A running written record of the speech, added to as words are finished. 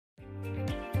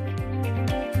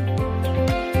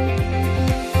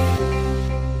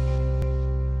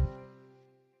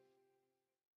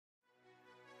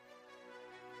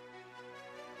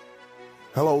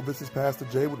Hello, this is Pastor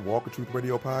Jay with Walk of Truth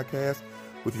Radio Podcast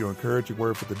with your encouraging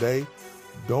word for the day.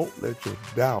 Don't let your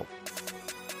doubt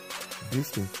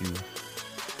distance you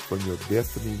from your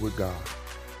destiny with God.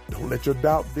 Don't let your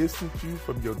doubt distance you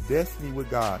from your destiny with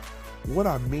God. What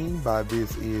I mean by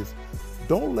this is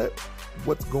don't let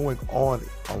what's going on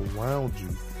around you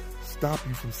stop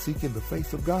you from seeking the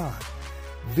face of God.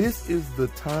 This is the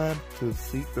time to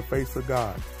seek the face of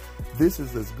God. This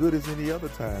is as good as any other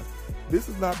time. This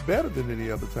is not better than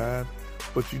any other time,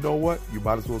 but you know what? You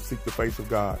might as well seek the face of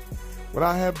God. When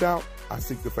I have doubt, I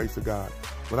seek the face of God.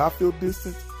 When I feel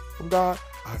distance from God,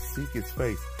 I seek His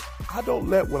face. I don't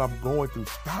let what I'm going through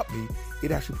stop me.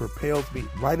 It actually propels me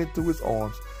right into His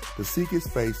arms to seek His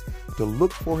face, to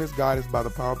look for His guidance by the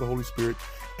power of the Holy Spirit,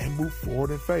 and move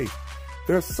forward in faith.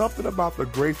 There's something about the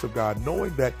grace of God,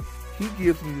 knowing that He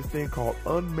gives me this thing called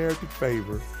unmerited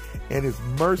favor and His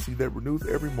mercy that renews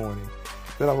every morning,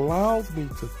 that allows me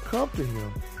to come to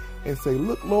Him and say,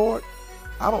 look, Lord,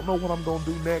 I don't know what I'm going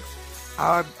to do next.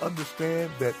 I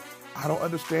understand that I don't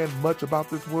understand much about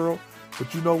this world,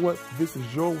 but you know what? This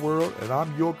is your world and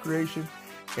I'm your creation,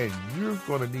 and you're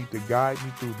going to need to guide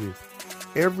me through this.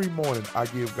 Every morning I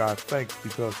give God thanks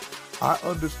because I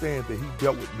understand that He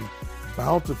dealt with me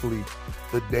bountifully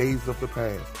the days of the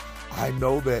past. I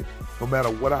know that no matter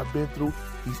what I've been through,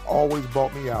 He's always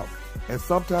brought me out. And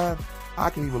sometimes I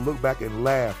can even look back and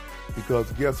laugh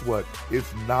because guess what?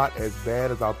 It's not as bad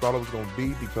as I thought it was going to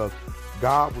be because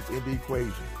God was in the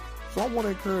equation. So I want to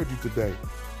encourage you today.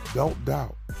 Don't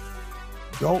doubt.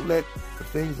 Don't let the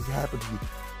things that happen to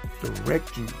you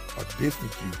direct you or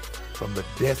distance you from the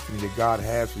destiny that God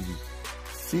has for you.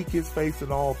 Seek His face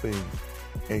in all things,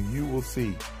 and you will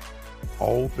see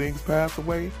all things pass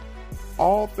away,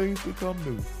 all things become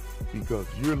new, because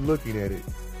you're looking at it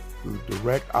through the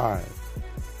direct eyes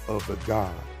of the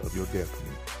God of your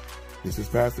destiny. This is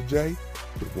Pastor Jay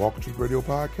with Walk of Truth Radio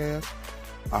Podcast.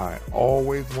 I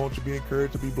always want you to be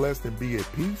encouraged, to be blessed, and be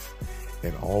at peace.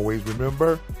 And always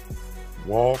remember,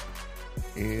 walk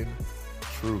in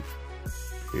truth.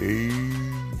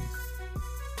 Peace.